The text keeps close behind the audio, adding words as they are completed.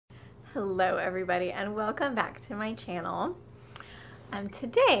Hello everybody and welcome back to my channel.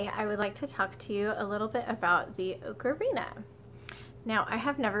 Today I would like to talk to you a little bit about the Ocarina. Now I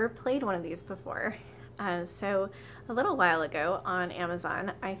have never played one of these before, so a little while ago on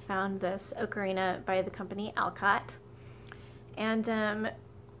Amazon I found this Ocarina by the company Aklot, and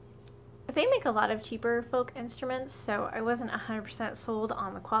they make a lot of cheaper folk instruments, so I wasn't 100% sold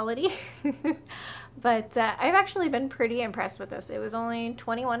on the quality, but I've actually been pretty impressed with this. It was only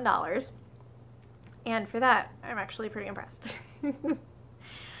 $21, and for that, I'm actually pretty impressed.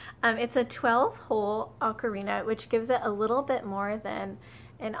 It's a 12-hole ocarina, which gives it a little bit more than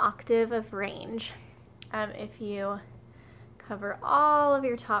an octave of range. If you cover all of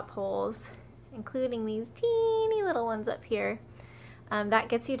your top holes, including these teeny little ones up here, that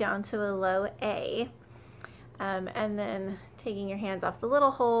gets you down to a low A, and then taking your hands off the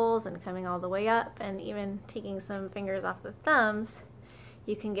little holes and coming all the way up, and even taking some fingers off the thumbs,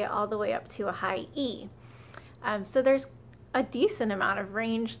 you can get all the way up to a high E. So there's a decent amount of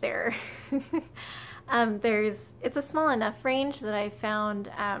range there. It's a small enough range that I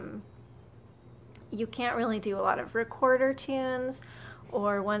found you can't really do a lot of recorder tunes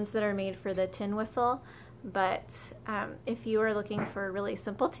or ones that are made for the tin whistle. But if you are looking for really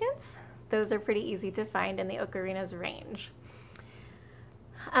simple tunes, those are pretty easy to find in the ocarina's range.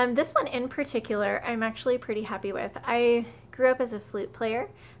 This one in particular, I'm actually pretty happy with. I grew up as a flute player,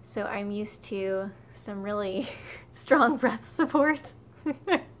 so I'm used to some really strong breath support.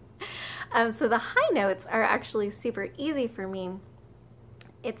 So the high notes are actually super easy for me.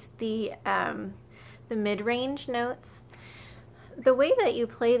 It's the mid-range notes. The way that you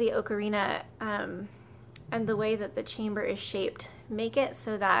play the ocarina and the way that the chamber is shaped make it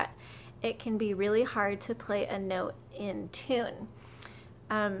so that it can be really hard to play a note in tune.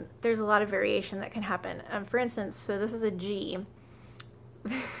 There's a lot of variation that can happen. For instance, so this is a G,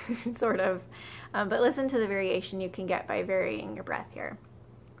 sort of, but listen to the variation you can get by varying your breath here.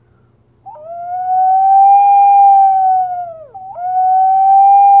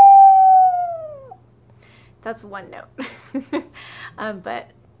 That's one note.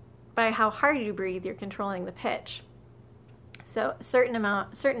 But by how hard you breathe, you're controlling the pitch. So certain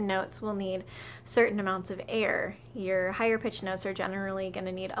notes will need certain amounts of air. Your higher pitch notes are generally going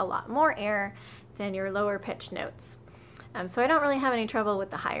to need a lot more air than your lower pitch notes. So I don't really have any trouble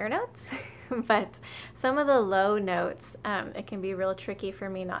with the higher notes, but some of the low notes, it can be real tricky for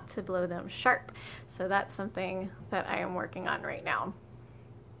me not to blow them sharp. So that's something that I am working on right now.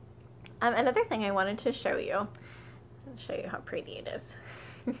 Another thing I wanted to show you, I'll show you how pretty it is.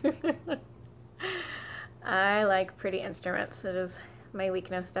 I like pretty instruments. It is my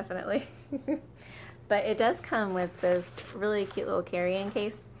weakness, definitely. But it does come with this really cute little carrying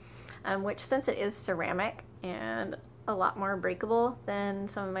case, which, since it is ceramic and a lot more breakable than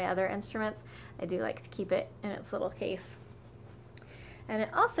some of my other instruments, I do like to keep it in its little case. And it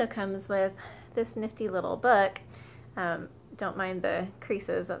also comes with this nifty little book. Don't mind the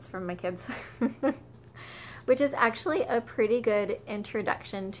creases, that's from my kids. Which is actually a pretty good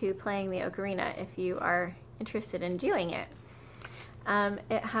introduction to playing the ocarina if you are interested in doing it.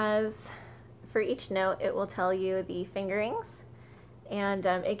 It has, for each note, it will tell you the fingerings, and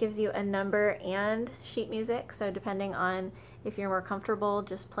it gives you a number and sheet music, so depending on if you're more comfortable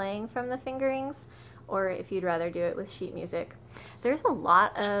just playing from the fingerings or if you'd rather do it with sheet music. There's a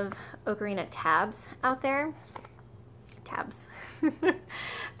lot of ocarina tabs out there. Tabs.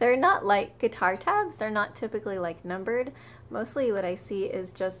 They're not like guitar tabs. They're not typically like numbered. Mostly what I see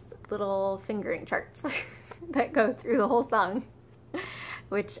is just little fingering charts that go through the whole song,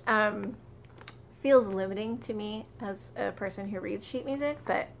 which feels limiting to me as a person who reads sheet music,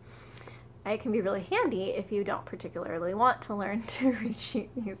 but it can be really handy if you don't particularly want to learn to read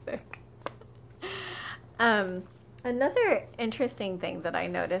sheet music. Another interesting thing that I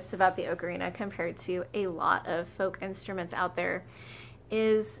noticed about the ocarina compared to a lot of folk instruments out there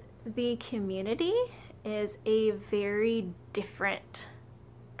is the community is a very different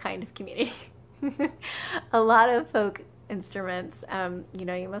kind of community. A lot of folk instruments, you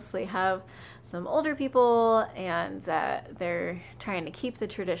know, you mostly have some older people, and they're trying to keep the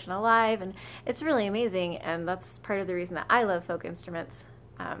tradition alive, and it's really amazing, and that's part of the reason that I love folk instruments.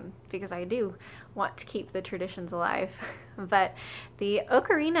 Because I do want to keep the traditions alive. But the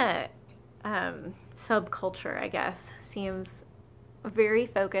ocarina subculture, I guess, seems very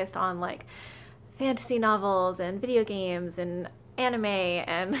focused on like fantasy novels and video games and anime,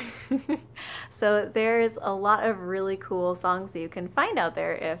 and so there's a lot of really cool songs that you can find out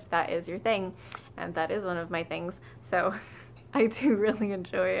there if that is your thing, and that is one of my things, so I do really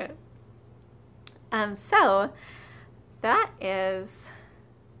enjoy it. So that is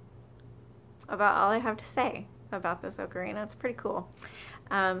about all I have to say about this ocarina. It's pretty cool.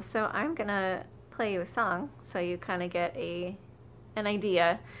 So I'm gonna play you a song so you kind of get an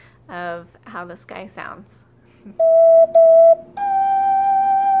idea of how this guy sounds.